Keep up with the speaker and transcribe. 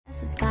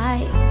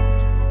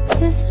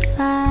It's a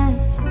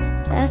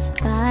vibe, that's a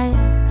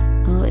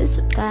vibe. Oh, it's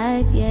a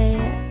vibe,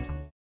 yeah.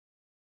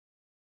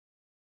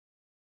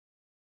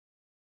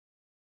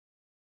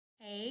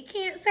 Hey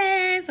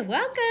Cancers,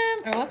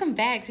 welcome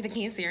back to the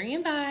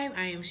Cancerian Vibe.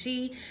 I am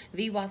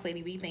the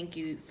BossLadyB. Thank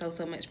you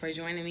so much for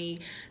joining me.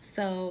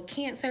 So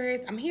Cancers,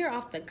 I'm here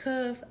off the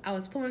cuff. I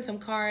was pulling some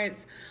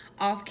cards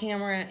off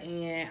camera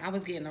and I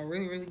was getting a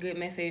really good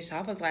message. So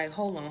I was like,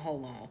 hold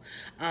on.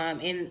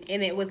 And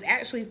it was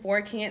actually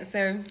for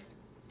Cancer,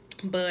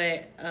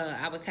 but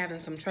I was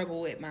having some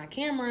trouble with my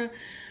camera.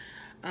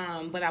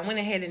 But I went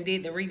ahead and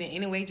did the reading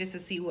anyway just to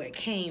see what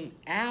came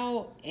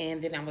out.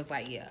 And then I was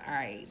like, yeah, all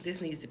right,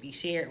 this needs to be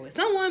shared with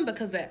someone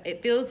because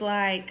it feels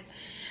like,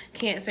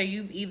 Cancer,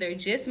 you've either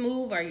just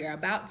moved or you're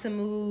about to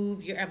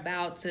move.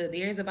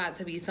 There's about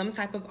to be some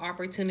type of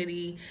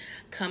opportunity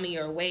coming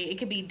your way. It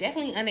could be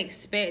definitely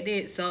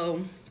unexpected.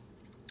 So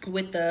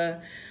with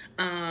the,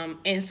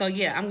 and so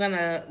yeah, I'm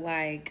gonna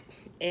like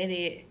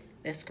edit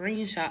the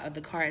screenshot of the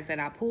cards that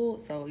I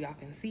pulled so y'all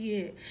can see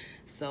it.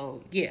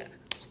 So yeah.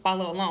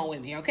 Follow along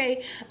with me,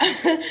 okay?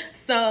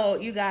 So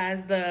you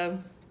guys,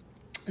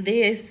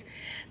 there's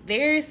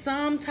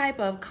some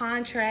type of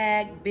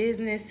contract,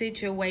 business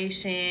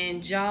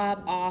situation,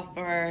 job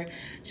offer,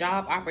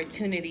 job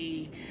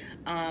opportunity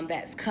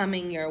that's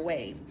coming your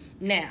way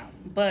now.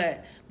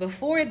 But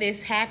before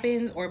this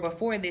happens, or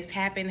before this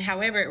happened,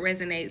 however it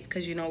resonates,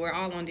 because you know we're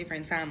all on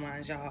different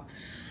timelines, y'all,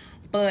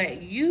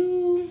 but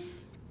you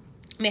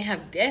may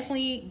have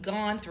definitely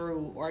gone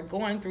through or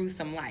going through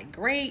some like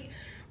great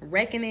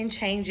reckoning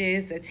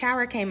changes. The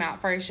Tower came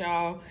out first,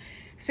 y'all.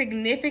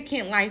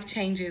 Significant life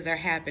changes are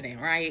happening,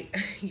 right?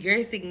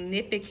 You're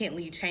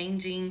significantly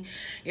changing.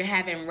 You're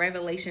having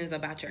revelations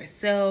about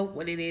yourself,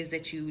 what it is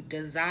that you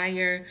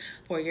desire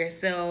for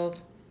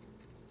yourself.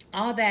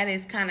 All that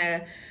is kind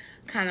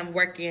of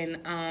working,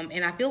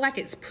 and I feel like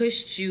it's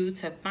pushed you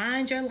to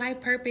find your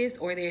life purpose,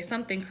 or there's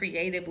something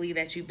creatively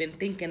that you've been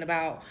thinking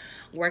about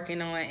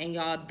working on, and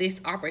y'all, this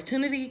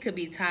opportunity could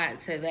be tied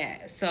to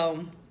that.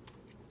 So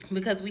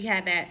because we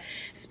had that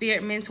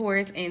spirit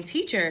mentors and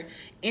teacher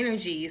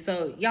energy.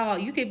 So y'all,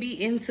 you could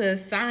be into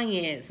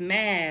science,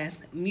 math,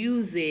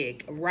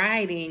 music,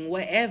 writing,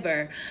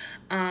 whatever.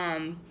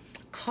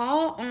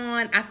 Call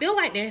on, I feel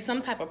like there's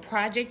some type of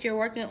project you're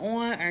working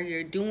on, or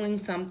you're doing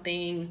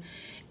something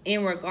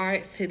in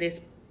regards to this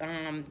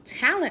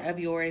talent of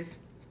yours,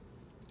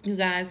 you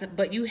guys,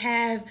 but you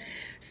have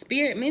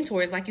spirit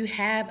mentors, like you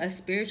have a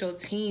spiritual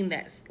team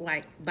that's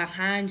like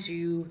behind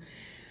you,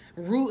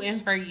 rooting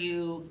for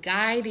you,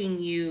 guiding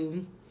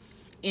you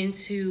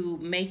into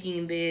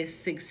making this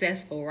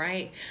successful,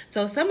 right?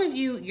 So some of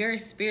you, your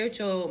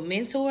spiritual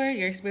mentor,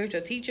 your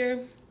spiritual teacher,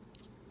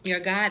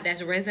 your God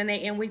that's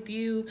resonating with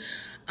you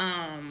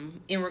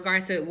in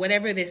regards to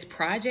whatever this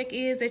project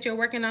is that you're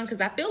working on,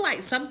 because I feel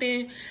like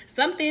something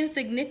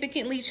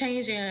significantly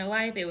changed in your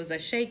life. It was a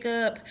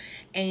shakeup,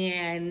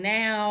 and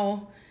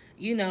now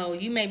you know,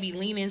 you may be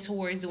leaning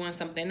towards doing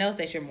something else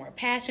that you're more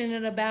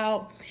passionate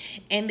about.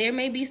 And there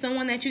may be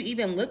someone that you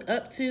even look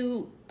up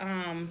to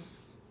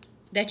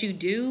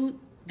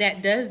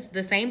that does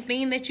the same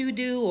thing that you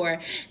do, or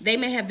they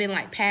may have been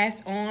like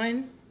passed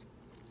on,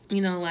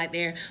 you know, like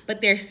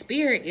but their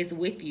spirit is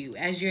with you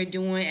as you're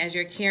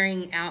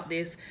carrying out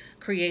this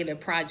creative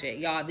project.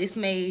 Y'all, this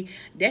may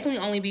definitely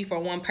only be for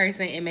one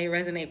person. It may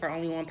resonate for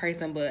only one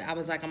person, but I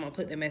was like, I'm gonna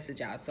put the message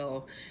out.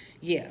 So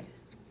yeah.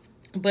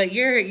 But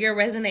you're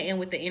resonating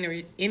with the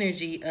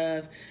energy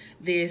of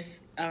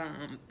this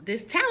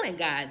this talent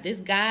God,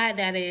 this God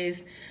that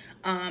is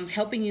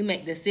helping you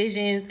make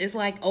decisions. It's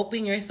like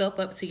opening yourself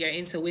up to your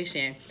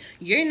intuition.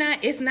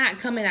 It's not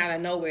coming out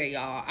of nowhere,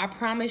 y'all. I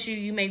promise you,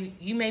 you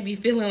may be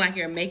feeling like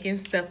you're making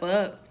stuff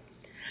up.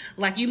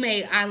 Like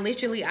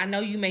I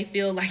know you may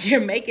feel like you're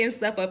making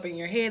stuff up in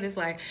your head. It's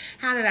like,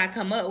 how did I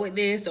come up with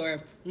this? Or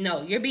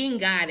no, you're being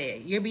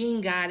guided. You're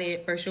being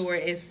guided for sure.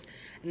 It's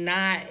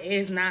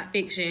not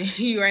fiction.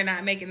 You are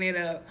not making it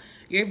up.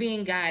 You're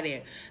being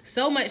guided.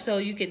 So much so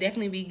you could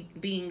definitely be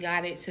being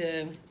guided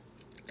to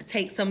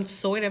take some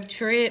sort of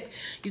trip.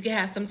 You could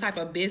have some type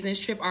of business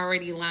trip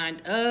already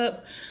lined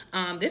up.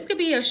 This could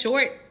be a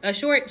short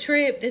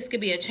trip. This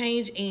could be a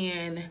change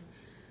in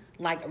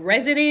like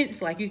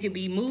residence, like you could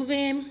be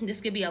moving.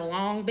 This could be a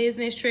long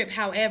business trip,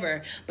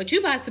 however, but you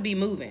about to be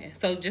moving.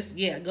 So just,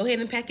 yeah, go ahead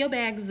and pack your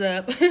bags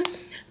up.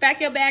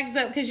 Pack your bags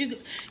up, because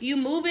you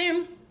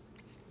moving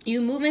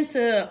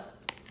to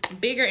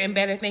bigger and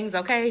better things,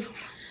 okay?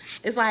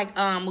 It's like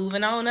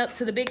moving on up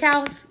to the big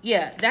house.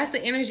 Yeah, that's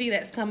the energy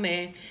that's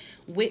coming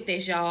with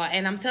this, y'all.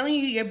 And I'm telling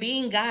you, you're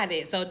being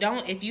guided. So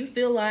if you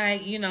feel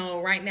like, you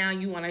know, right now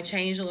you want to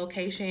change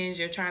locations,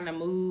 you're trying to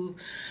move,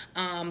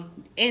 and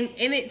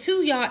it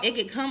too, y'all, it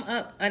could come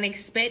up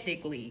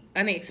unexpectedly,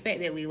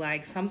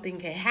 like something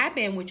could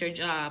happen with your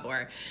job,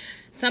 or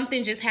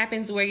something just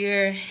happens where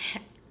you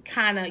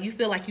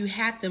feel like you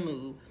have to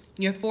move.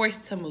 You're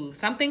forced to move.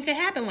 Something could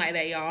happen like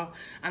that, y'all.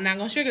 I'm not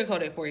going to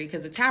sugarcoat it for you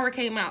because the Tower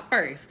came out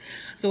first.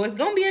 So it's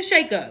going to be a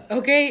shakeup,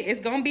 okay?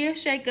 It's going to be a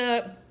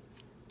shakeup.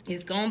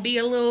 It's going to be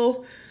a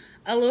little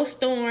a little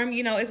storm.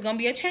 You know, it's gonna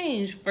be a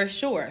change for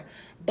sure.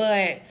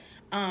 But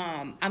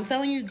I'm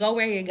telling you, go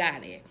where you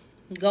got it.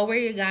 Go where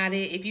you got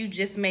it. If you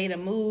just made a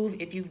move,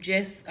 if you've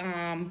just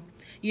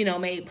you know,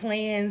 made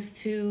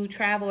plans to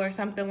travel or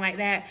something like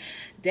that,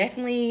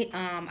 definitely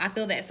I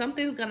feel that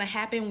something's gonna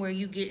happen where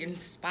you get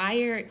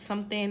inspired.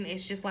 Something,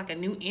 it's just like a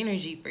new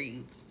energy for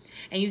you,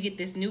 and you get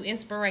this new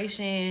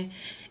inspiration,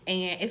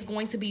 and it's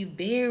going to be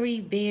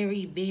very,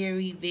 very,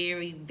 very,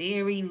 very,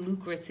 very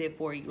lucrative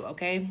for you.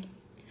 Okay,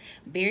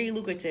 very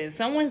lucrative.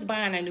 Someone's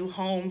buying a new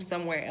home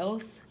somewhere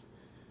else.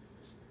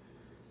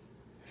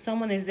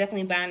 Someone is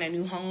definitely buying a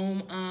new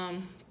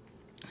home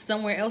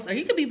somewhere else, or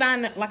you could be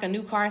buying like a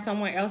new car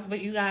somewhere else.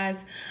 But you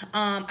guys,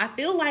 I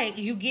feel like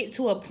you get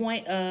to a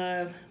point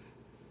of,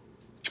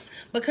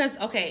 because,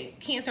 okay,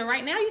 Cancer,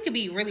 right now you could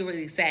be really,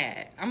 really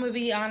sad. I'm gonna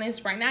be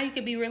honest. Right now you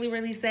could be really,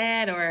 really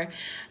sad, or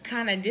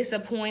kind of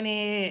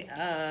disappointed,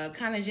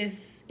 kind of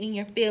just in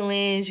your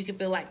feelings. You could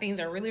feel like things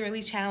are really,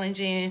 really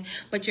challenging,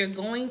 but you're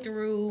going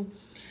through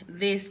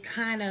this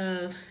kind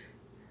of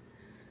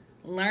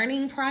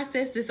learning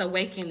process, this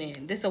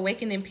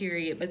awakening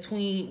period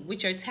between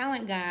with your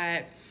talent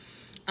guide,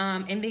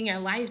 and then your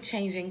life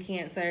changing,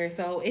 Cancer.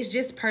 So it's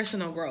just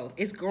personal growth.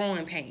 It's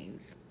growing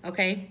pains.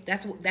 Okay,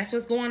 that's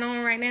what's going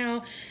on right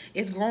now.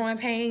 It's growing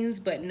pains,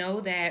 but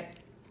know that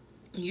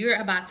you're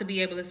about to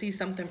be able to see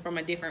something from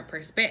a different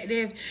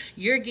perspective.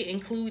 You're getting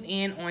clued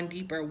in on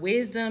deeper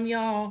wisdom,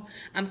 y'all.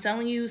 I'm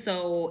telling you.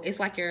 So it's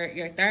like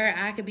your third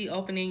eye could be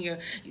opening.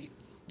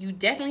 You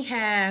definitely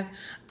have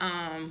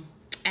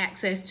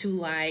access to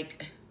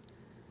like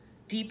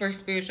deeper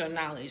spiritual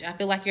knowledge. I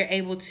feel like you're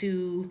able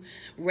to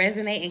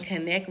resonate and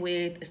connect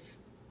with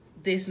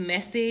this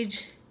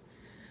message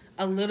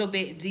a little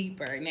bit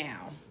deeper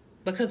now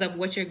because of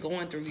what you're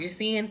going through. You're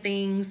seeing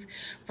things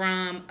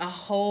from a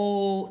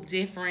whole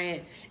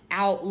different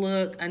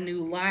outlook, a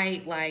new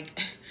light,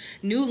 like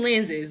new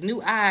lenses,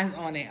 new eyes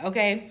on it.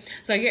 Okay,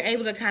 so you're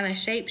able to kind of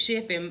shape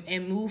shift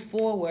and move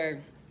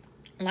forward.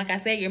 Like I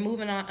said, you're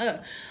moving on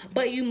up,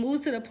 but you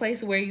move to the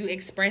place where you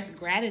express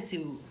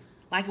gratitude,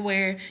 like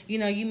where, you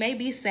know, you may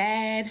be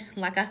sad,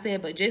 like I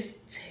said, but just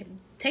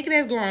take it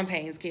as growing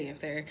pains,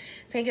 Cancer.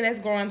 Take it as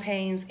growing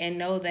pains, and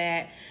know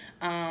that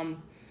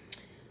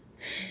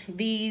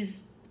this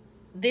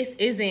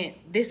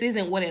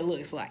isn't what it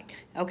looks like.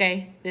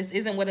 Okay, this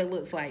isn't what it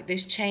looks like.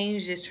 This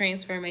change, this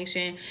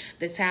transformation,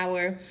 the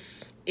tower.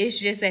 It's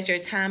just that your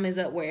time is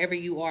up wherever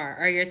you are,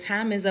 or your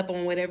time is up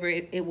on whatever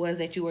it was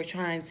that you were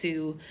trying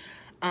to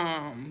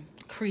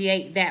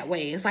create that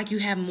way. It's like you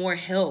have more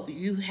help.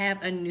 You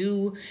have a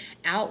new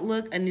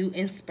outlook, a new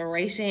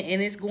inspiration,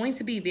 and it's going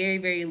to be very,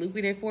 very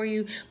lucrative for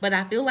you. But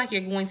I feel like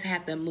you're going to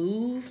have to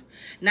move,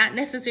 not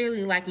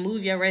necessarily like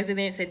move your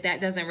residence if that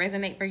doesn't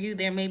resonate for you.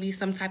 There may be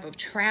some type of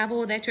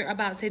travel that you're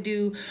about to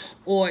do,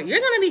 or you're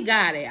going to be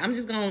guided.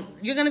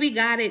 You're going to be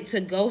guided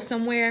to go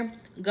somewhere.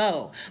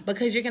 Go,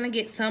 because you're going to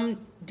get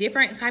some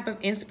different type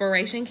of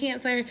inspiration,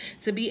 Cancer,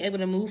 to be able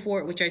to move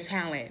forward with your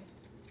talent.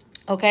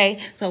 Okay,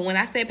 so when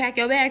I say pack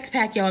your bags,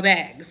 pack your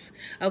bags.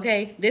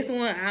 Okay, this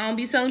one, I don't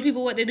be telling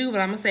people what to do,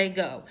 but I'm going to say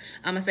go.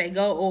 I'm going to say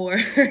go, or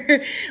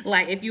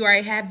like if you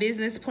already have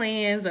business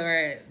plans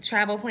or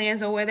travel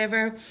plans or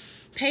whatever,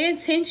 pay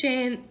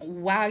attention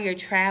while you're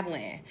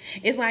traveling.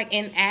 It's like,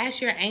 and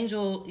ask your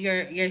angel,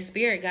 your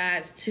spirit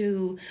guides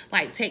to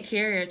like take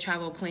care of your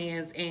travel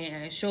plans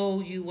and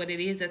show you what it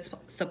is that's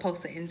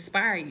supposed to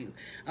inspire you.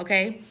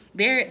 Okay,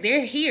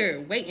 they're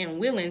here waiting,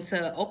 willing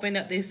to open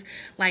up this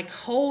like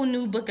whole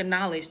new book of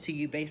knowledge to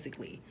you,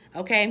 basically.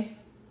 Okay,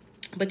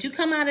 but you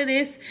come out of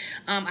this,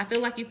 I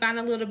feel like you find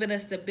a little bit of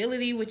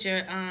stability with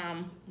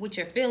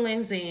your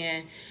feelings,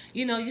 and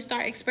you know, you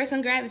start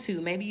expressing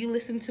gratitude. Maybe you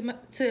listen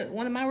to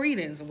one of my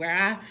readings where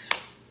I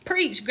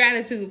preach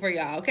gratitude for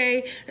y'all.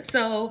 Okay,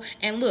 so,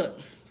 and look,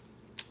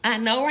 I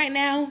know right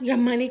now your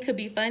money could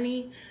be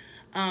funny,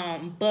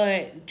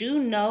 but do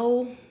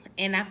know,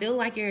 and I feel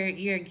like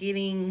you're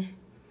getting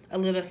a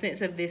little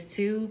sense of this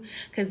too,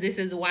 because this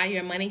is why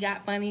your money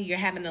got funny. You're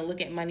having to look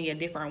at money a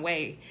different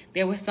way.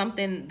 There was some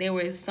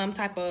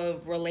type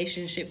of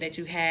relationship that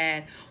you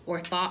had or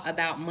thought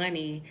about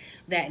money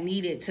that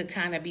needed to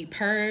kind of be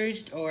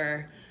purged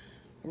or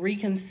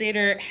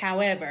reconsidered.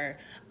 However,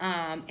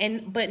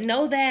 but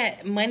know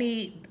that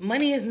money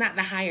is not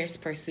the highest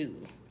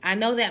pursuit. I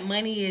know that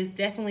money is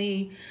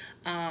definitely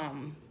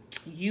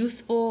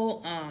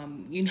useful.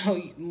 You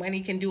know,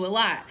 money can do a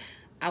lot.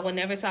 I will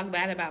never talk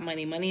bad about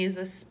money. Money is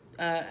this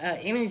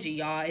energy,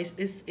 y'all.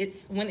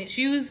 It's when it's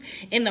used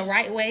in the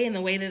right way, in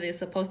the way that it's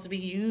supposed to be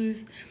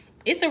used,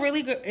 it's a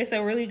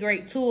really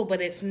great tool,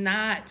 but it's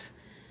not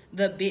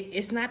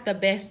the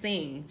best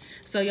thing.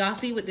 So y'all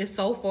see with this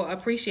soulful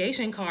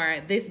appreciation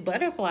card, this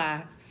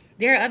butterfly,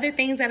 there are other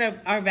things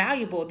that are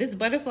valuable. This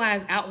butterfly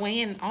is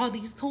outweighing all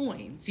these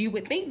coins. You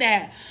would think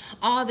that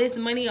all this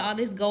money, all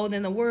this gold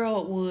in the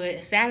world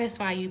would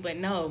satisfy you, but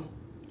no.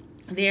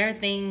 There are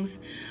things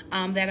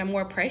that are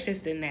more precious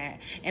than that.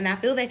 And I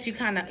feel that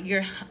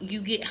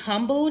you get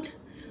humbled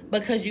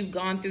because you've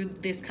gone through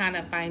this kind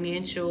of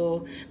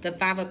financial, the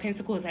Five of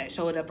Pentacles that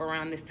showed up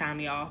around this time,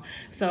 y'all.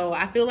 So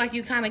I feel like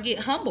you kind of get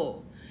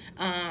humble.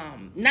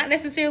 Not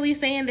necessarily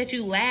saying that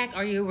you lack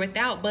or you're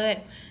without,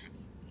 but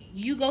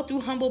you go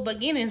through humble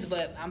beginnings.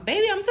 But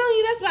baby, I'm telling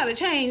you, that's about to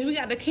change. We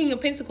got the King of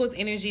Pentacles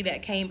energy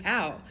that came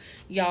out,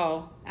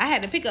 y'all. I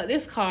had to pick up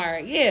this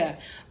card, yeah,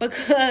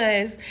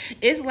 because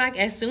it's like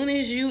as soon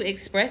as you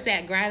express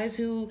that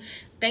gratitude,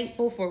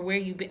 thankful for where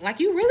you've been, like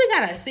you really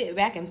gotta sit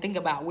back and think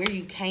about where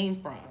you came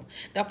from.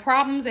 The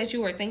problems that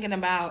you were thinking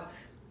about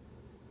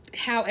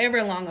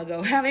however long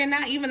ago, how they're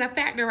not even a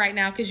factor right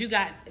now because you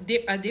got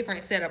a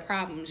different set of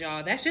problems,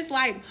 y'all. That's just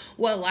like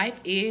what life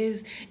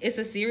is. It's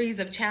a series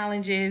of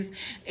challenges.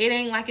 It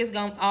ain't like it's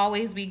gonna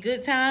always be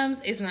good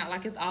times. It's not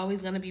like it's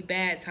always gonna be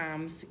bad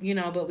times, you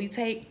know, but we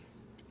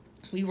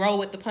roll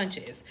with the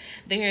punches.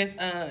 There's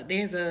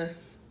a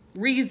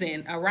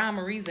reason, a rhyme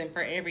or reason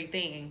for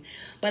everything.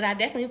 But I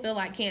definitely feel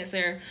like,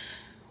 Cancer,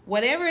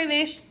 whatever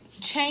this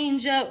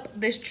change up,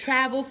 this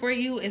travel for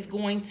you is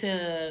going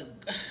to,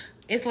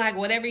 it's like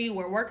whatever you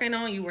were working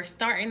on, you were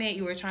starting it,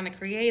 you were trying to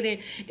create it,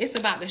 it's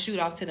about to shoot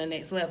off to the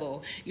next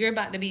level. You're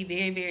about to be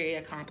very, very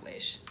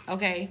accomplished,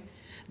 okay?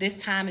 This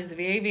time is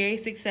very, very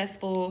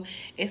successful.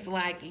 It's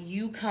like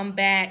you come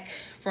back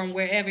from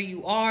wherever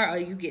you are or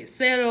you get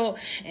settled,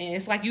 and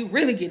it's like you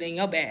really get in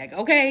your bag,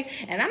 okay?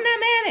 And I'm not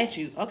mad at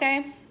you,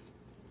 okay?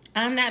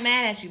 I'm not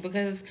mad at you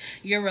because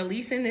you're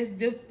releasing this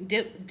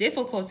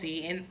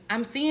difficulty. And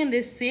I'm seeing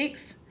this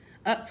 6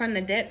 up from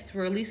the depths,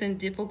 releasing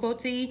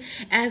difficulty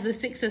as the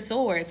 6 of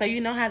Swords. So you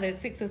know how the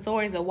 6 of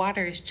Swords, the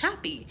water is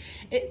choppy.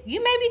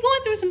 You may be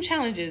going through some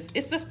challenges.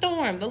 It's the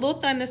storm, the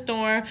little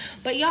thunderstorm.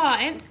 But y'all,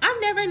 and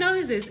I've never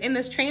noticed this, in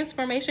this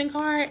transformation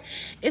card,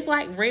 it's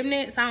like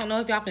remnants. I don't know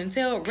if y'all can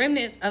tell,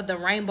 remnants of the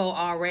rainbow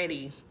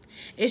already.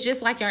 It's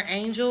just like your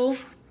angel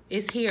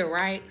is here,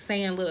 right?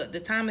 Saying, look, the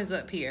time is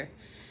up here.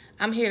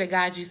 I'm here to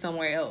guide you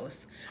somewhere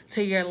else,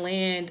 to your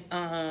land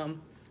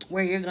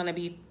where you're going to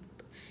be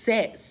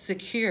set,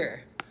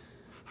 secure,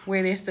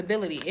 where there's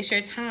stability. It's your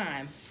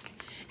time.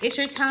 It's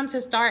your time to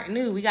start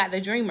new. We got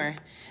the dreamer.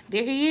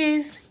 There he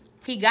is.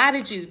 He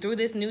guided you through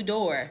this new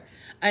door.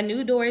 A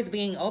new door is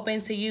being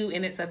opened to you,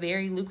 and it's a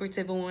very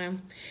lucrative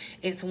one.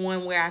 It's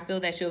one where I feel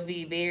that you'll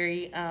be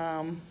very,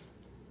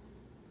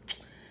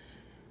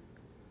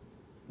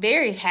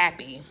 very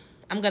happy.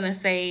 I'm going to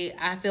say,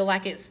 I feel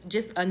like it's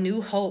just a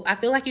new hope. I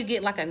feel like you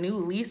get like a new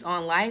lease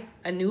on life,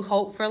 a new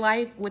hope for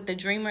life with the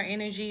dreamer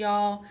energy,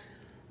 y'all.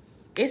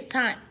 It's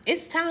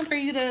time for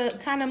you to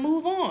kind of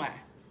move on.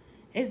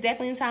 It's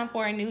definitely time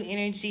for a new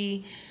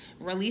energy,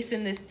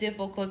 releasing this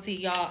difficulty,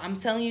 y'all. I'm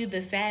telling you,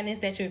 the sadness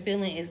that you're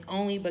feeling is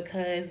only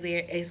because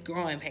there is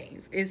growing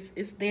pains.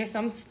 There's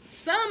some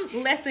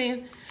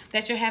lesson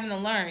that you're having to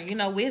learn. You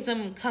know,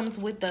 wisdom comes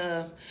with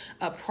a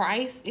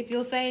price, if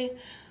you'll say,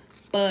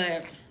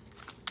 but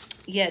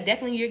yeah,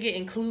 definitely you're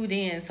getting clued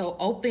in. So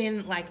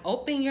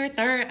open your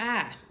third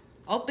eye.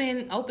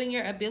 Open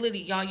your ability,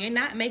 y'all. You're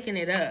not making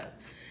it up.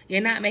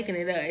 You're not making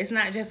it up. It's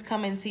not just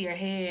coming to your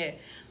head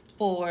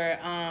for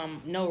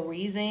no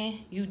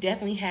reason. You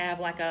definitely have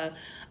like a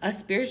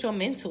spiritual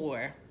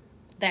mentor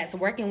that's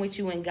working with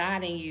you and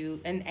guiding you,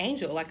 an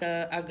angel, like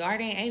a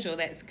guardian angel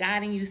that's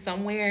guiding you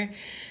somewhere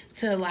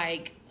to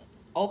like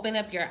open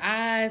up your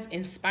eyes,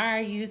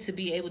 inspire you to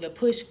be able to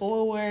push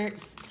forward.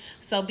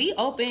 So be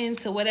open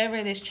to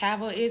whatever this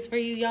travel is for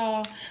you,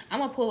 y'all. I'm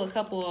going to pull a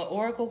couple of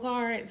oracle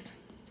cards.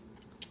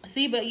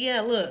 See, but yeah,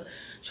 look,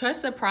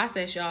 trust the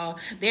process, y'all.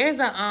 There's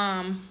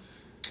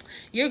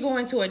you're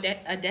going to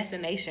a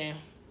destination.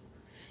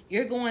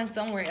 You're going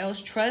somewhere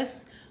else.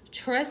 Trust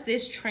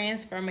this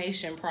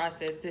transformation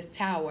process, this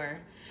tower.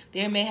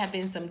 There may have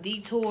been some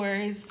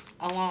detours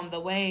along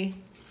the way.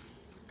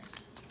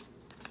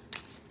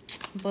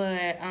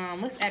 But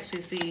let's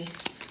actually see.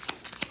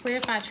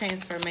 Clarify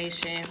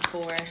transformation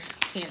for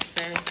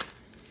Cancer.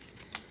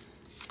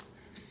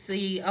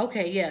 See,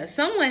 okay, yeah.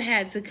 Someone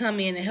had to come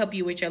in and help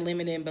you with your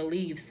limiting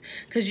beliefs.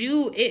 Because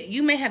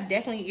you may have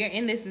you're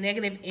in this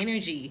negative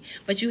energy,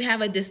 but you have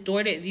a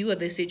distorted view of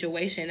the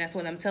situation. That's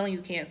what I'm telling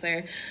you,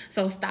 Cancer.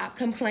 So stop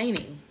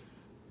complaining.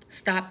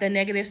 Stop the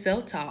negative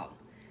self-talk.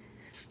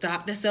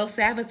 Stop the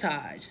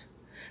self-sabotage.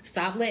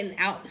 Stop letting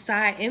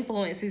outside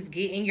influences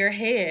get in your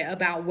head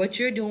about what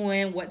you're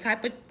doing, what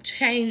type of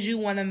change you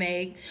want to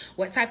make,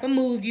 what type of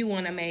move you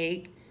want to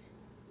make.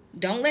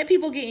 Don't let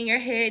people get in your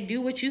head.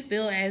 Do what you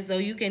feel as though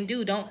you can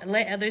do. Don't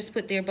let others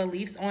put their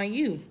beliefs on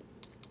you.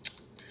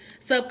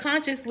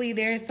 Subconsciously,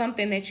 there's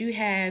something that you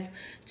have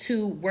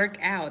to work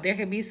out. There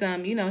could be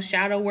some,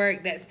 shadow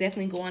work that's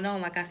definitely going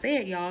on. Like I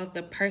said, y'all,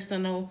 the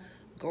personal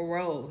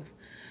growth.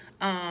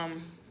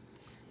 But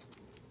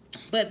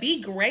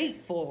be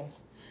grateful.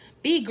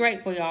 Be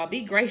grateful, y'all.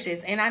 Be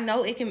gracious. And I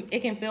know it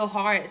can feel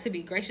hard to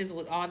be gracious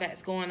with all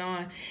that's going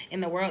on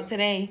in the world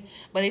today.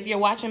 But if you're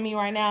watching me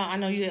right now, I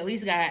know you at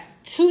least got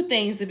 2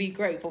 things to be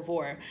grateful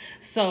for.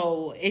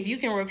 So if you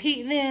can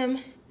repeat them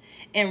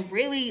and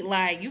really,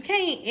 like, you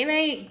can't,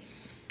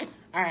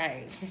 all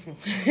right.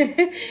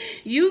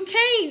 You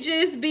can't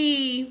just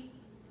be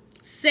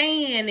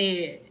saying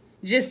it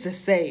just to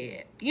say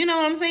it. You know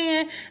what I'm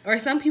saying? Or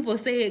some people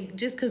say it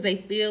just because they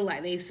feel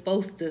like they're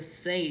supposed to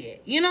say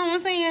it. You know what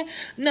I'm saying?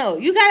 No,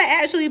 you got to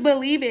actually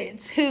believe it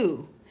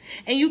too.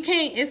 And you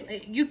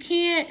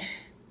can't,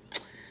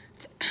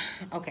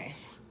 okay.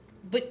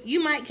 But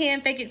you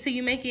can fake it till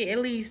you make it, at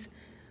least.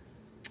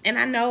 And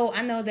I know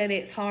that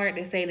it's hard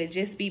to say to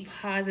just be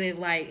positive.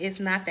 Like, it's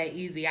not that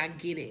easy. I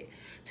get it.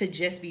 To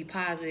just be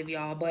positive,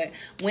 y'all. But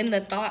when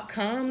the thought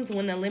comes,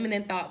 when the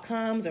limiting thought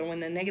comes, or when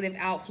the negative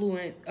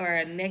influence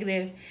or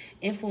negative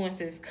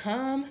influences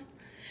come,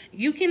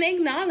 you can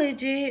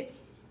acknowledge it.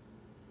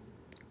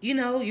 You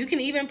know, you can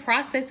even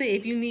process it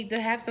if you need to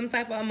have some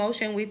type of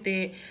emotion with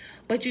it.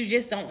 But you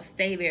just don't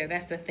stay there.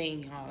 That's the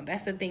thing, y'all.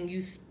 That's the thing. You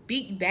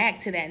speak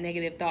back to that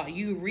negative thought.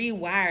 You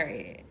rewire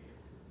it.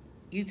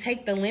 You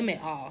take the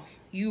limit off.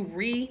 You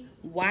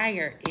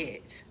rewire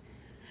it.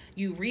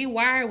 You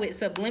rewire with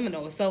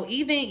subliminal. So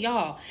even,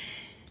 y'all,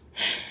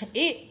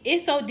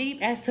 it's so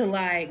deep as to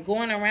like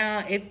going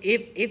around.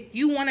 If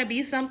you want to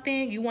be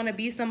something, you want to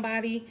be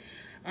somebody.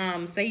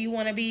 Say you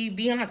want to be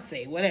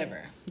Beyonce,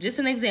 whatever. Just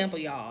an example,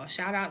 y'all.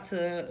 Shout out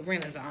to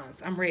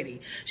Renaissance. I'm ready.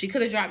 She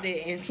could have dropped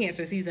it in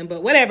Cancer season,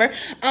 but whatever.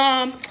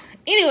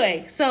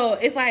 Anyway, so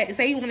it's like,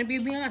 say you want to be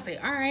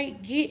Beyonce. All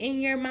right, get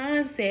in your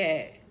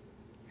mindset.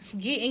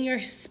 Get in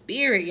your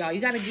spirit, y'all.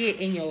 You got to get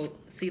in your,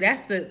 see,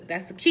 that's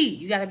the key.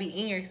 You got to be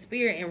in your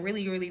spirit and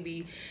really, really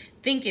be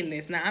thinking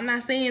this. Now, I'm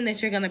not saying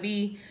that you're going to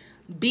be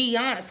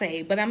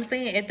Beyonce, but I'm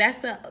saying if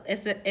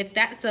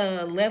that's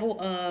the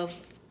level of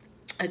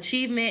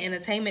achievement and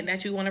attainment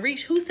that you want to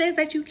reach, who says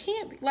that you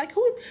can't be? Like,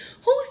 who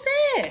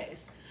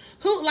says?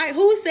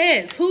 Who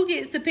says? Who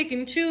gets to pick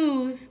and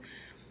choose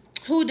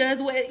who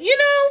does what? You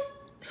know?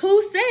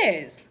 Who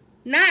says?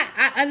 Not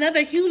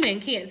another human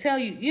can't tell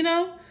you, you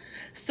know?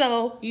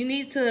 So you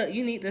need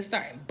to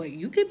start, but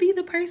you could be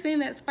the person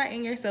that's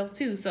fighting yourself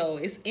too. So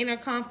it's inner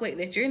conflict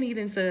that you're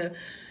needing to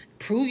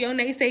prove your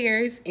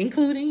naysayers,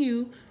 including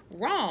you,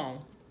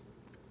 wrong.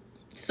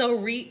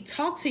 So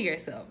talk to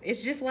yourself.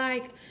 It's just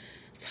like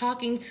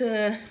talking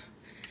to,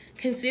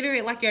 consider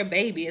it like your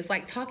baby. It's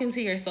like talking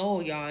to your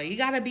soul, y'all. You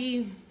gotta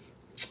be,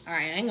 all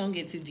right, I ain't gonna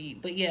get too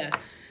deep, but yeah,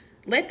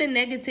 let the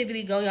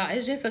negativity go, y'all.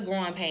 It's just a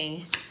growing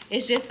pain.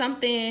 It's just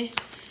something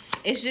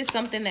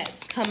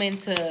that's coming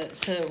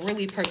to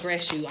really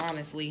progress you,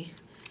 honestly.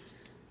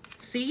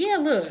 See, yeah,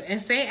 look,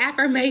 and say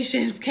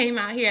affirmations came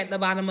out here at the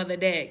bottom of the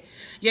deck.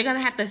 You're going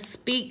to have to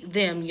speak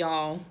them,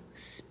 y'all.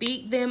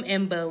 Speak them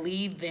and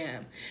believe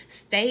them.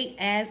 State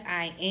as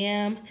I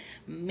am.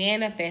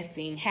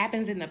 Manifesting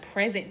happens in the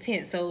present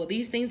tense. So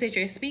these things that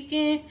you're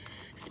speaking,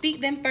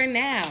 speak them for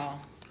now.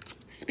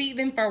 Speak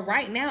them for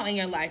right now in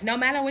your life. No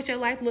matter what your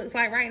life looks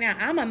like right now.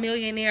 I'm a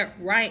millionaire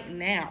right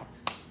now.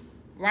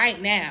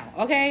 Right now,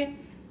 okay?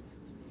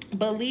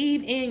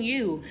 Believe in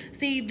you.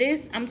 See,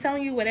 this, I'm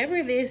telling you,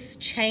 whatever this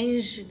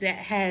change that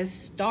has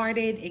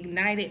started,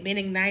 been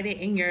ignited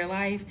in your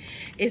life,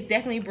 it's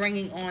definitely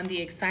bringing on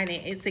the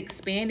excitement. It's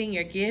expanding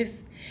your gifts.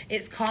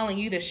 It's calling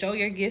you to show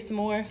your gifts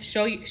more,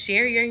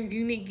 share your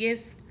unique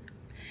gifts.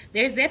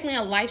 There's definitely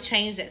a life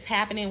change that's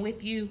happening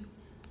with you.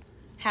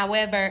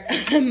 However,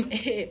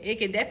 it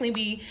could definitely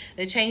be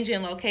the change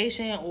in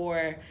location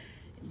or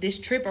this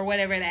trip or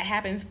whatever that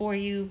happens for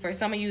you. For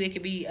some of you, it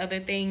could be other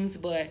things,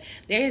 but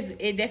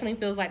it definitely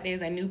feels like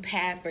there's a new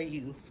path for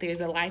you. There's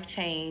a life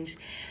change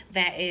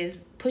that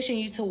is pushing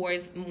you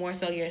towards more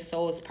so your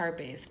soul's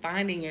purpose,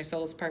 finding your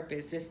soul's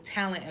purpose, this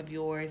talent of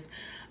yours.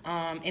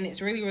 And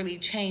it's really, really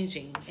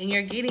changing, and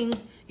you're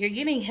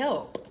getting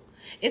help.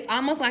 It's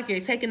almost like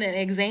you're taking an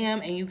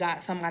exam and you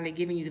got somebody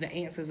giving you the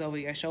answers over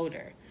your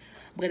shoulder,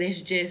 but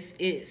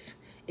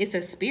it's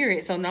a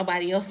spirit, so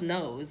nobody else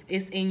knows.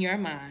 It's in your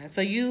mind.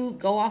 So you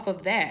go off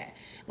of that.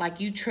 Like,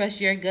 you trust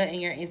your gut and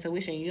your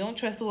intuition. You don't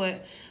trust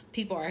what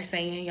people are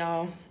saying,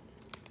 y'all.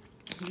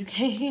 You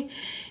can't.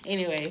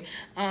 Anyway,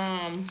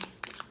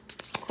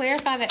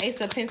 clarify the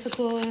Ace of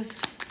Pentacles.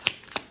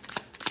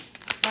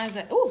 Why is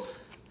that? Ooh.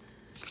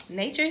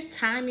 Nature's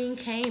timing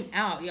came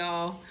out,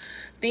 y'all.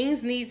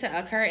 Things need to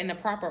occur in the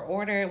proper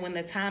order when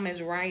the time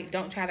is right.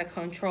 Don't try to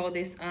control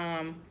this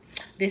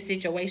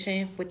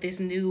situation with this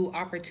new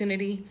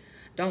opportunity.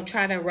 Don't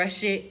try to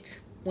rush it.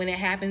 When it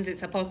happens, it's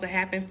supposed to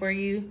happen for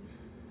you.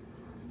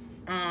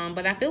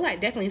 But I feel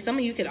like definitely some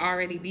of you could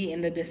already be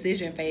in the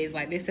decision phase.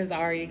 Like, this has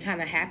already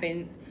kind of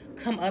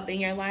come up in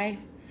your life.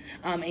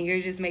 And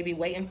you're just maybe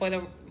waiting for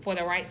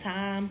the right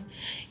time.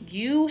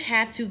 You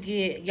have to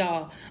get,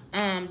 y'all,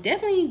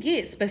 definitely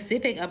get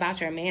specific about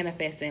your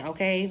manifesting,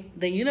 okay?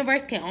 The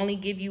universe can only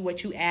give you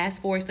what you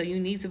ask for, so you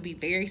need to be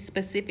very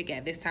specific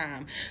at this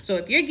time. So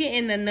if you're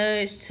getting the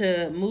nudge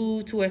to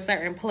move to a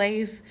certain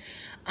place,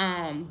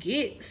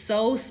 get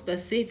so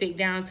specific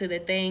down to the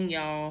thing,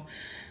 y'all.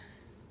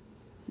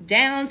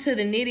 Down to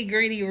the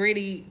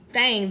nitty-gritty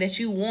thing that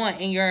you want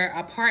in your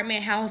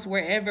apartment, house,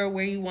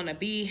 where you want to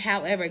be.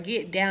 However,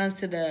 get down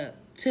to the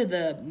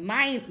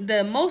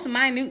most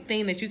minute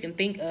thing that you can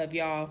think of,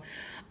 y'all.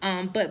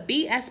 But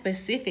be as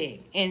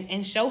specific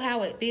and show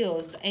how it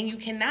feels. And you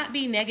cannot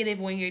be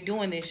negative when you're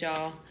doing this,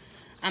 y'all.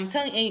 I'm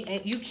telling you,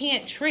 and you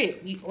can't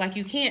trick.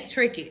 You can't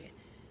trick it.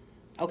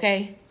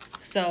 Okay?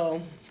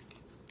 So,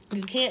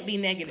 you can't be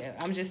negative.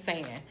 I'm just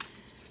saying.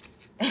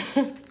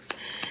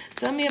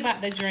 Tell me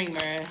about the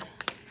dreamer.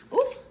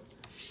 Ooh.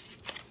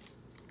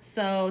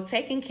 So,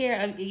 taking care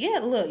of, yeah,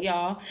 look,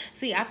 y'all.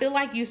 See, I feel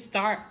like you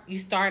start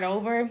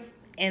over,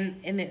 and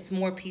it's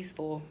more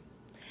peaceful.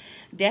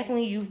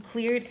 Definitely, you've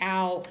cleared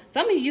out.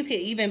 Some of you could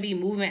even be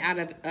moving out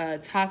of a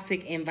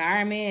toxic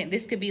environment.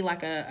 This could be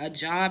like a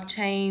job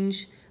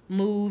change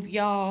move,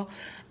 y'all.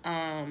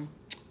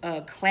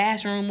 A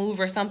classroom move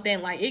or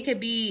something. Like, it could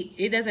be,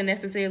 it doesn't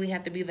necessarily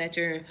have to be that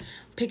you're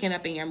picking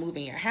up and you're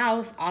moving your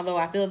house. Although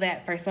I feel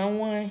that for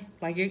someone,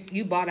 like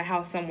you bought a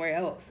house somewhere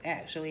else,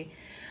 actually.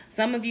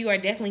 Some of you are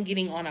definitely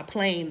getting on a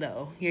plane,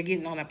 though. You're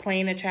getting on a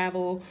plane to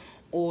travel,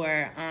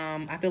 or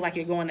I feel like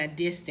you're going a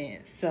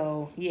distance.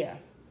 So, yeah.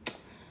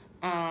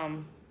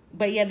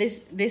 But yeah,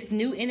 this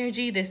new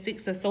energy, the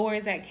Six of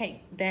Swords that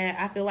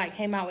I feel like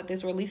came out with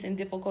this releasing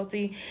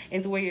difficulty,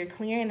 is where you're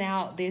clearing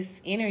out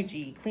this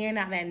energy, clearing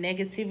out that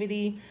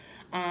negativity,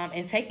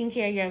 and taking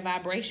care of your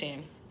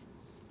vibration.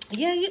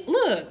 Yeah,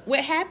 look,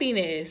 with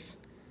happiness.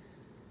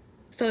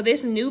 So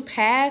this new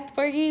path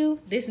for you,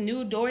 this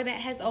new door that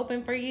has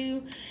opened for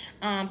you,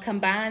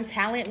 combine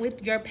talent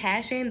with your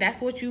passion.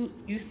 That's what you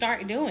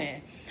start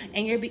doing,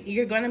 and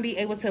you're gonna be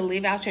able to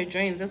live out your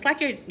dreams. It's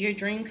like your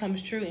dream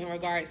comes true in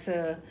regards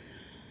to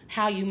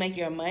how you make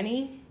your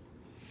money.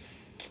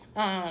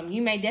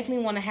 You may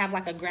definitely want to have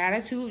like a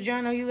gratitude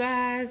journal, you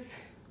guys.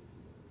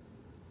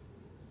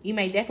 You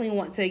may definitely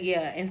want to,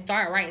 yeah, and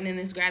start writing in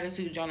this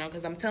gratitude journal,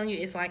 because I'm telling you,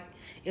 it's like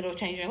it'll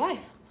change your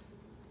life.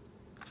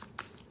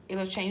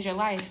 It'll change your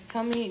life.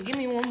 Give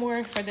me one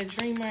more for the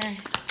dreamer.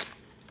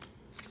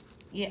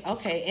 Yeah,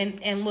 okay.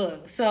 And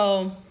look,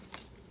 so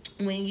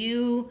when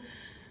you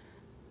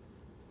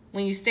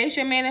state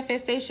your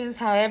manifestations,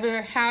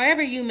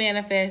 however you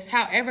manifest,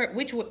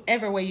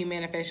 whichever way you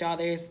manifest, y'all,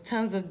 there's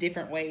tons of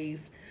different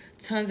ways,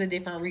 tons of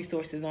different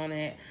resources on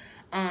it.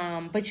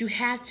 But you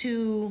have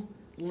to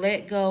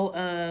let go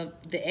of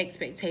the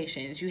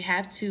expectations. You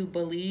have to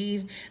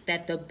believe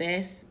that the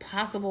best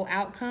possible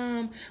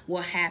outcome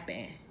will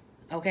happen.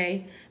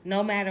 Okay,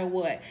 no matter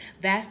what.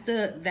 That's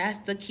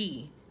the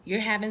key.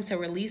 You're having to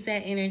release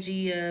that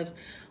energy of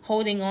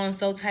holding on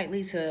so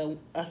tightly to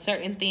a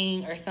certain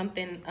thing or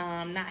something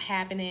not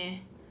happening.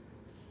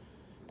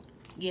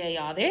 Yeah,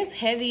 y'all. There's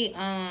heaviness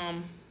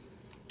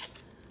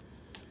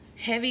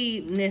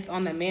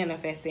on the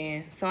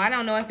manifesting. So I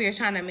don't know if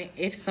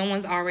if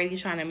someone's already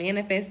trying to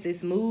manifest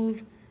this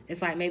move.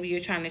 It's like maybe you're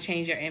trying to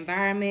change your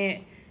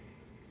environment.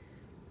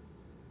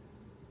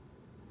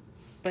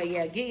 But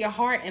yeah, get your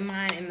heart and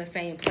mind in the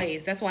same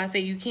place. That's why I say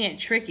you can't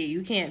trick it.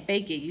 You can't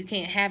fake it. You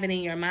can't have it in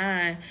your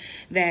mind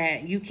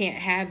that you can't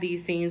have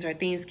these things or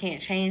things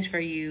can't change for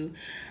you.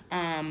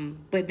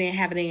 But then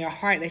have it in your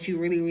heart that you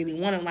really, really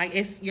want them. Like,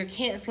 you're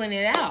canceling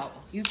it out.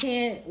 You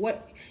can't,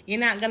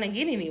 you're not going to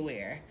get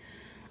anywhere.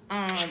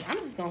 I'm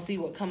just going to see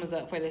what comes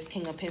up for this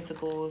King of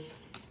Pentacles.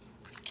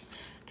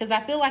 Because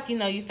I feel like,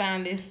 you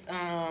found this,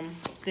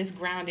 this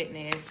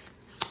groundedness.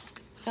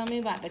 Tell me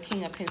about the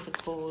King of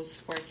Pentacles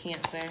for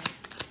Cancer.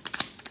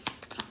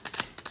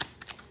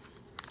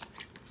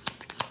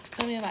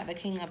 Tell me about the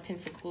King of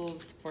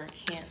Pentacles for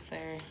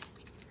Cancer.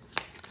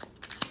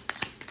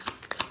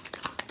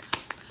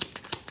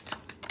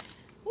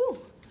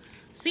 Woo.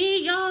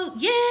 See, y'all,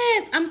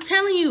 yes, I'm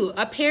telling you,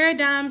 a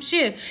paradigm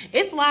shift.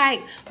 It's like,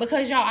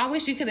 because y'all, I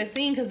wish you could have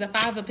seen, because the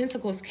Five of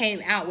Pentacles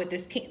came out with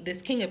this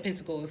King of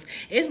Pentacles.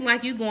 It's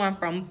like you going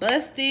from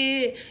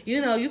busted,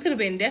 you could have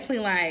been definitely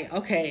like,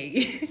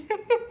 okay.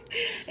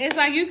 It's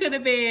like you could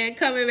have been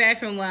coming back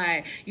from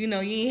like, you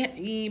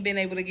ain't been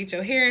able to get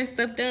your hair and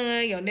stuff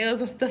done, your nails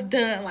and stuff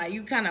done. Like,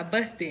 you kind of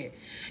busted,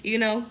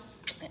 I'm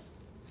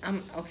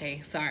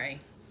okay,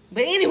 sorry.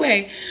 But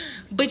anyway,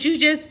 but you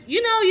just,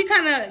 you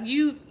kind of,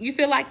 you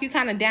feel like you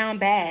kind of down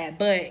bad,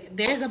 but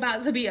there's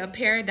about to be a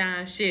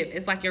paradigm shift.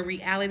 It's like your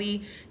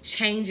reality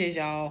changes,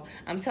 y'all.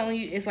 I'm telling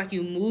you, it's like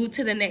you move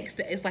to the next,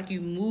 it's like you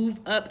move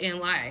up in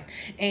life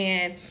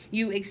and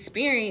you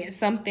experience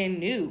something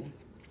new.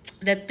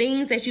 The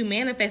things that you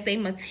manifest, they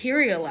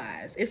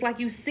materialize. It's like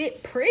you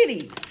sit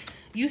pretty.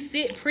 You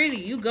sit pretty.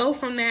 You go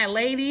from that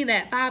lady,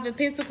 that Five of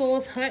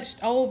Pentacles,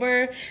 hunched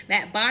over,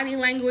 that body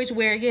language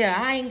where, yeah,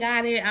 I ain't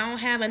got it. I don't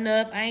have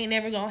enough. I ain't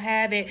never gonna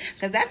have it.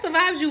 Because that's the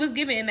vibes you was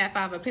giving in that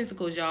Five of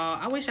Pentacles, y'all.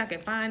 I wish I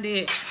could find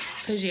it.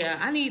 Because, yeah,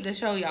 I need to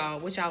show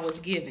y'all what y'all was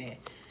giving.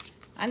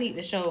 I need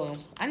to show them.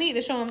 I need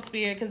to show them,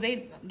 Spirit, because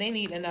they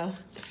need to know.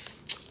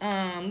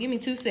 Give me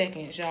 2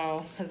 seconds,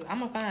 y'all, because I'm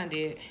going to find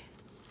it.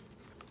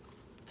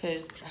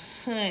 Because,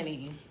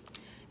 honey,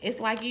 it's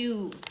like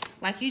you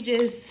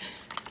just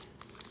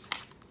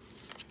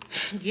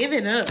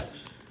giving up.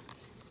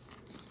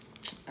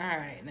 All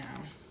right, now.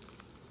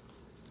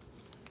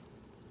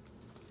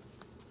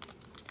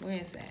 Where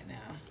is that now?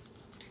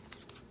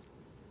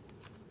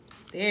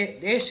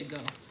 There she go.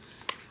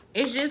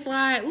 It's just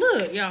like,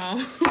 look, y'all.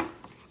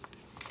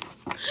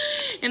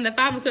 And the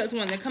Five of Cups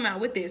wanted to come out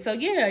with it. So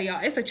yeah,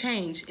 y'all, it's a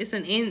change. It's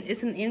an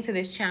end to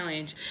this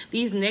challenge.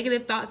 These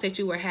negative thoughts that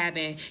you were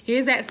having.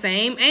 Here's that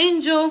same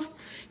angel.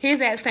 Here's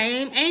that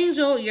same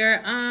angel.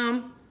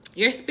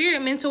 Your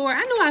spirit mentor.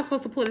 I knew I was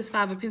supposed to pull this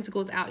Five of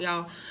Pentacles out,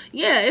 y'all.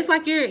 Yeah, it's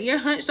like you're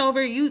hunched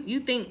over. You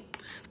think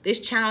this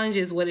challenge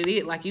is what it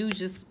is. Like you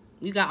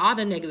got all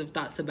the negative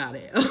thoughts about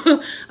it.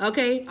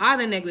 Okay, all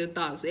the negative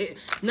thoughts.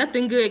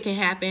 Nothing good can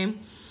happen.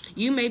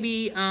 You may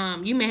be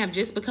you may have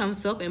just become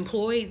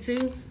self-employed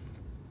too,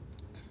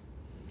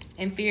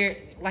 and fear,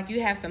 like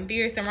you have some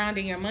fear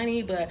surrounding your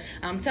money. But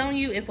I'm telling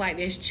you, it's like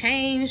this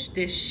change,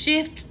 this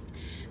shift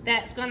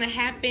that's gonna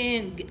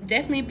happen.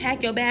 Definitely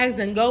pack your bags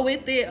and go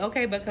with it,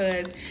 okay?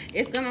 Because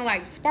it's gonna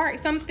like spark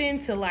something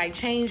to like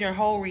change your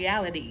whole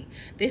reality.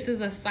 This is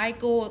a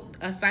cycle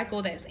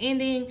that's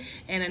ending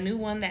and a new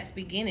one that's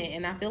beginning.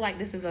 And I feel like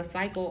this is a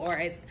cycle,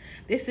 or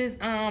this is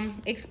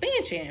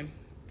expansion,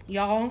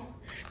 y'all.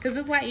 Because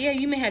it's like, yeah,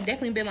 you may have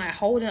definitely been like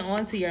holding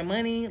on to your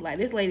money, like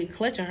this lady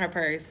clutching her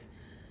purse,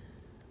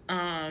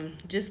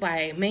 just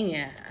like,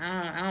 man,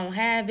 I don't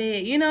have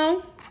it, you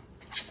know.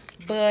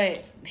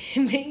 But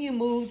then you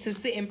move to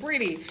sitting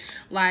pretty.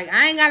 Like,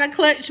 I ain't gotta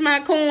clutch my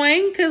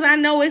coin because I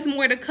know it's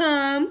more to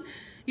come.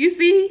 You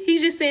see,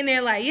 he's just sitting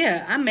there like,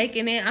 yeah, I'm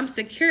making it. I'm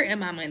secure in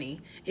my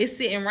money. It's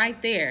sitting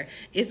right there.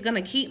 It's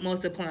gonna keep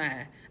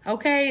multiplying.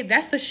 Okay,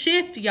 that's the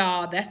shift,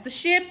 y'all. That's the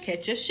shift.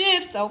 Catch your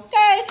shift,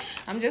 okay?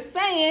 I'm just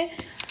saying.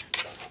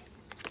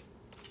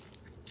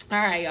 All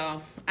right,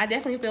 y'all. I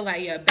definitely feel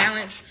like, yeah,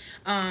 balance,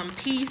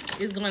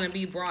 peace is going to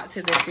be brought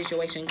to this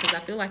situation, because I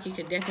feel like you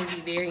could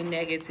definitely be very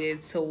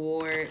negative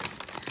towards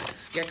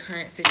your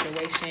current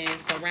situation,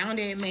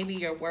 surrounded maybe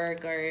your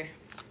work or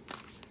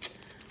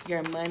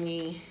your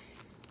money.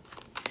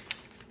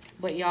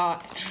 But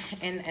y'all,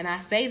 and I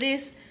say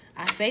this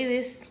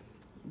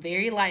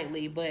very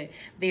lightly, but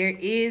there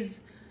is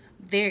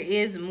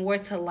more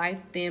to life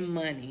than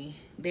money.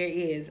 There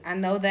is. I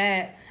know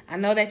that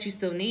you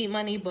still need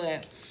money,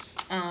 but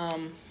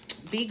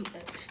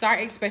start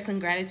expressing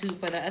gratitude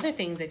for the other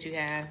things that you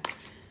have,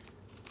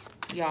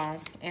 y'all,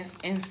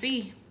 and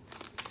see,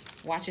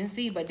 watch and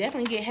see. But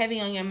definitely get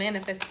heavy on your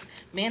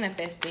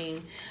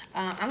manifesting.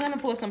 I'm gonna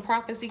pull some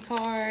prophecy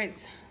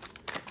cards,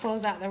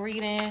 close out the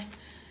reading.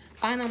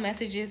 Final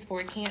messages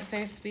for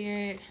Cancer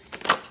spirit.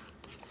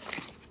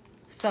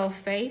 So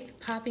faith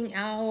popping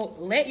out.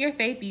 Let your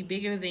faith be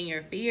bigger than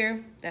your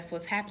fear. That's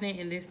what's happening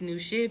in this new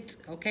shift,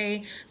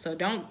 okay? So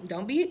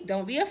don't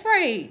be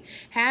afraid.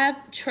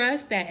 Have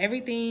trust that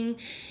everything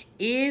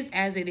is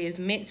as it is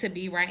meant to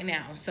be right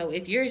now. So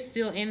if you're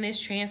still in this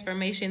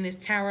transformation, this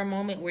tower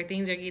moment where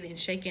things are getting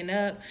shaken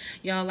up,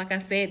 y'all, like I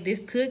said, this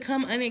could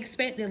come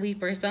unexpectedly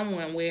for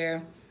someone,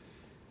 where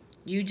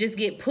you just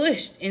get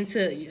pushed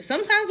into,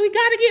 sometimes we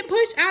got to get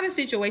pushed out of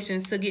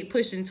situations to get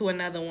pushed into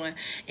another one.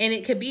 And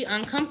it could be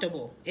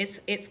uncomfortable.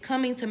 It's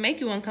coming to make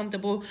you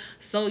uncomfortable,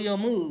 so you'll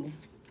move,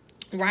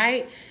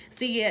 right?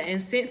 See, yeah,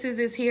 and senses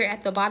is here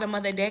at the bottom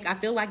of the deck. I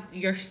feel like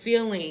you're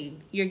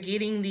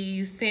getting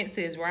these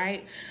senses,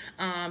 right?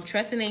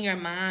 Trusting in your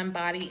mind,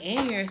 body,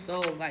 and your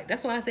soul. Like,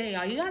 that's why I say,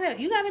 y'all, you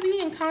gotta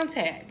be in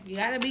contact. You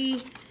gotta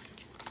be,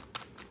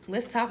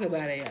 let's talk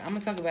about it. I'm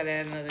gonna talk about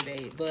it another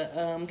day. But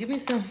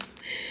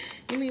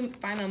give me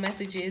final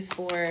messages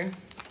for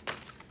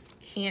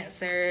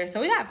Cancer.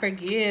 So we got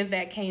forgive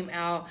that came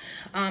out.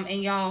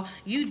 And y'all,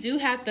 you do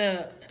have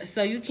to,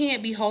 so you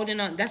can't be holding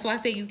on. That's why I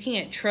say you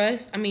can't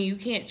trust. I mean, you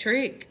can't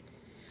trick.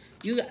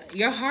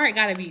 Your heart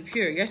got to be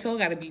pure. Your soul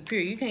got to be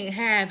pure. You can't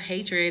have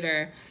hatred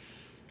or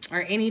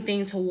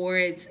anything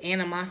towards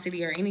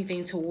animosity, or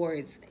anything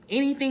towards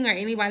anything or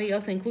anybody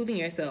else, including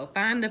yourself.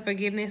 Find the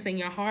forgiveness in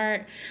your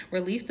heart,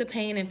 release the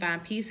pain, and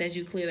find peace as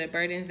you clear the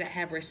burdens that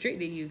have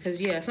restricted you.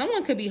 Because, yeah,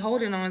 someone could be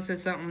holding on to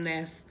something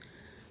that's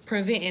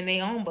preventing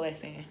their own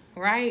blessing,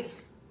 right?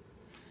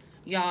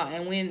 Y'all,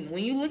 and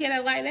when you look at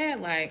it like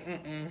that, like,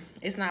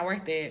 it's not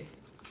worth it.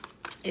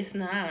 It's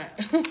not.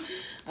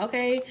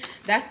 Okay?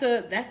 That's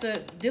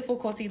the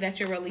difficulty that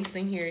you're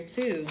releasing here,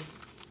 too.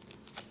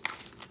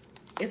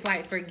 It's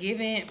like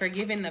forgiving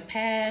the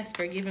past,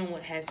 forgiving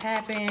what has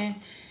happened,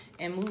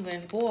 and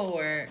moving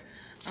forward.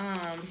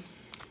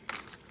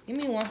 Give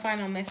me one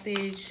final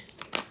message.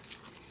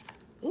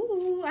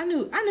 Ooh, I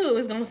knew it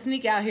was gonna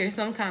sneak out here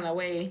some kind of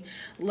way.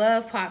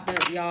 Love popped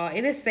up, y'all.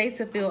 It is safe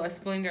to feel a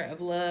splendor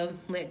of love.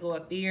 Let go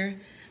of fear.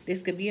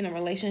 This could be in a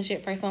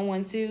relationship for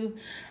someone too.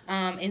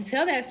 And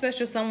tell that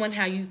special someone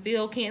how you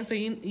feel, Cancer.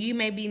 You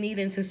may be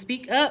needing to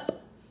speak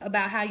up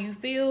about how you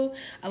feel.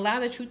 Allow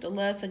the truth of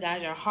love to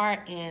guide your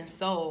heart and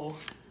soul.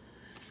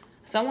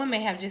 Someone may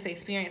have just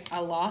experienced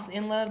a loss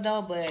in love,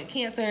 though, but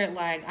Cancer,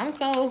 like, I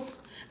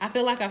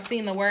feel like I've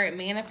seen the word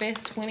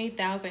manifest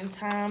 20,000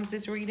 times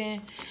this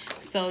reading.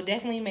 So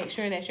definitely make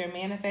sure that you're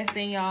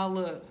manifesting, y'all.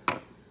 Look,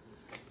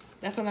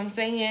 that's what I'm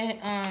saying.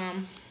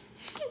 I'm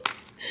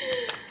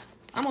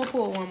gonna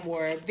pull one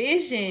more.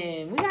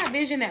 Vision. We got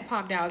vision that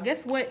popped out.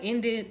 Guess what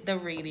ended the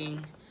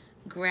reading?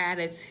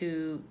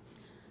 Gratitude.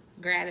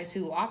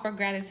 Offer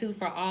gratitude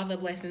for all the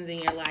blessings in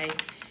your life.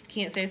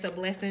 Cancer, it's a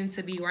blessing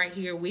to be right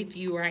here with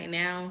you right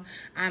now.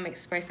 I'm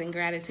expressing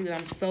gratitude.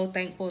 I'm so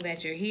thankful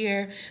that you're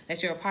here,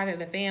 that you're a part of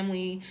the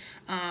family.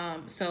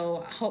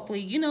 So hopefully,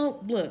 you know,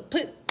 look,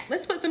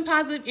 let's put some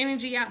positive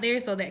energy out there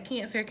so that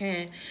Cancer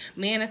can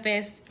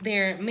manifest,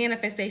 their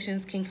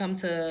manifestations can come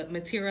to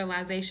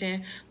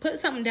materialization. Put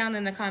something down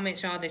in the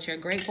comments, y'all, that you're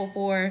grateful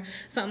for,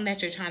 something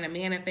that you're trying to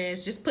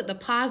manifest. Just put the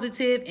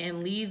positive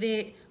and leave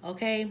it,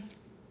 okay?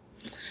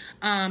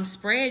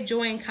 Spread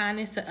joy and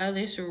kindness to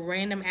others through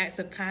random acts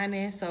of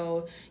kindness.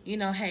 So, you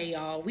know, hey,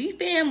 y'all, we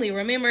family,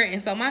 remember?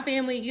 And so my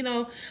family, you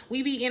know,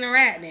 we be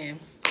interacting.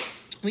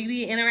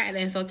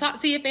 So talk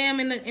to your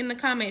fam in the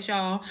comments,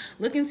 y'all.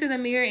 Look into the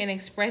mirror and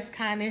express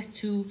kindness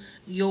to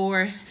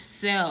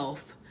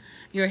yourself.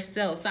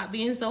 Stop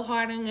being so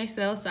hard on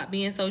yourself. Stop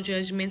being so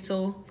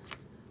judgmental.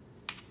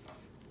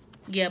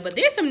 Yeah, but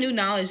there's some new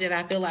knowledge that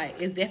I feel like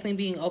is definitely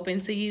being open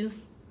to you.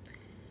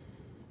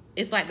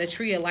 It's like the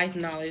tree of life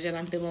knowledge that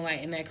I'm feeling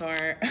like in that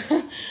card.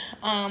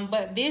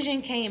 But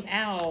vision came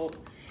out,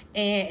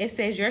 and it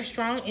says your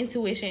strong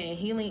intuition and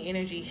healing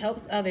energy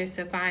helps others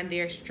to find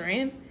their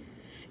strength.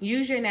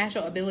 Use your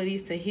natural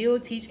abilities to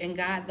heal, teach, and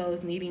guide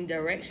those needing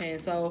direction.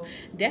 So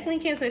definitely,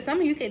 Cancer, some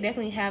of you could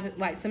definitely have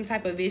like some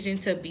type of vision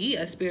to be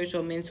a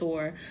spiritual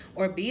mentor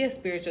or be a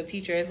spiritual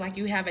teacher. It's like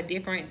you have a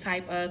different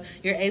type of,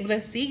 you're able to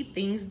see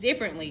things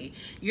differently.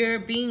 You're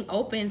being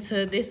open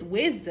to this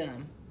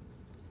wisdom,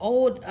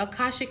 old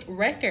Akashic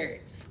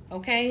records,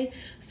 okay?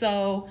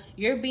 So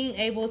you're being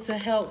able to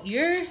help,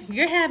 you're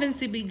having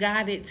to be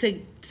guided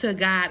to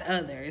guide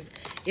others,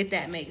 if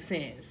that makes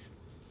sense.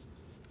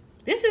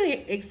 This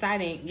is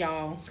exciting,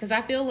 y'all, because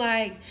I feel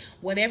like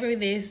whatever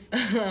this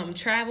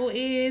travel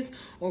is,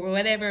 or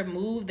whatever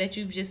move that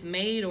you've just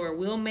made or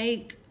will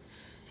make,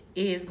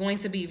 is going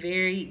to be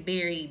very,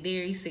 very,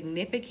 very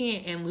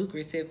significant and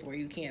lucrative for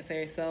you,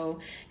 Cancer. So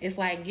it's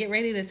like, get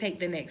ready to take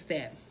the next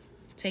step.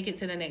 Take it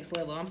to the next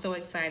level. I'm so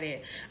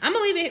excited. I'm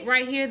gonna leave it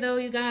right here though,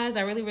 you guys.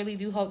 I really, really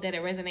do hope that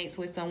it resonates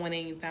with someone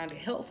and you found it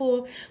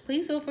helpful.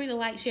 Please feel free to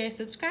like, share,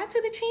 subscribe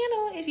to the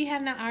channel if you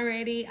have not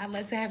already. I'd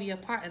love to have you a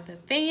part of the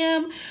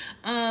fam.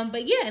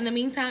 But yeah, in the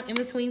meantime, in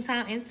between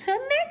time, until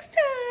next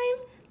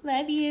time,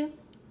 love you.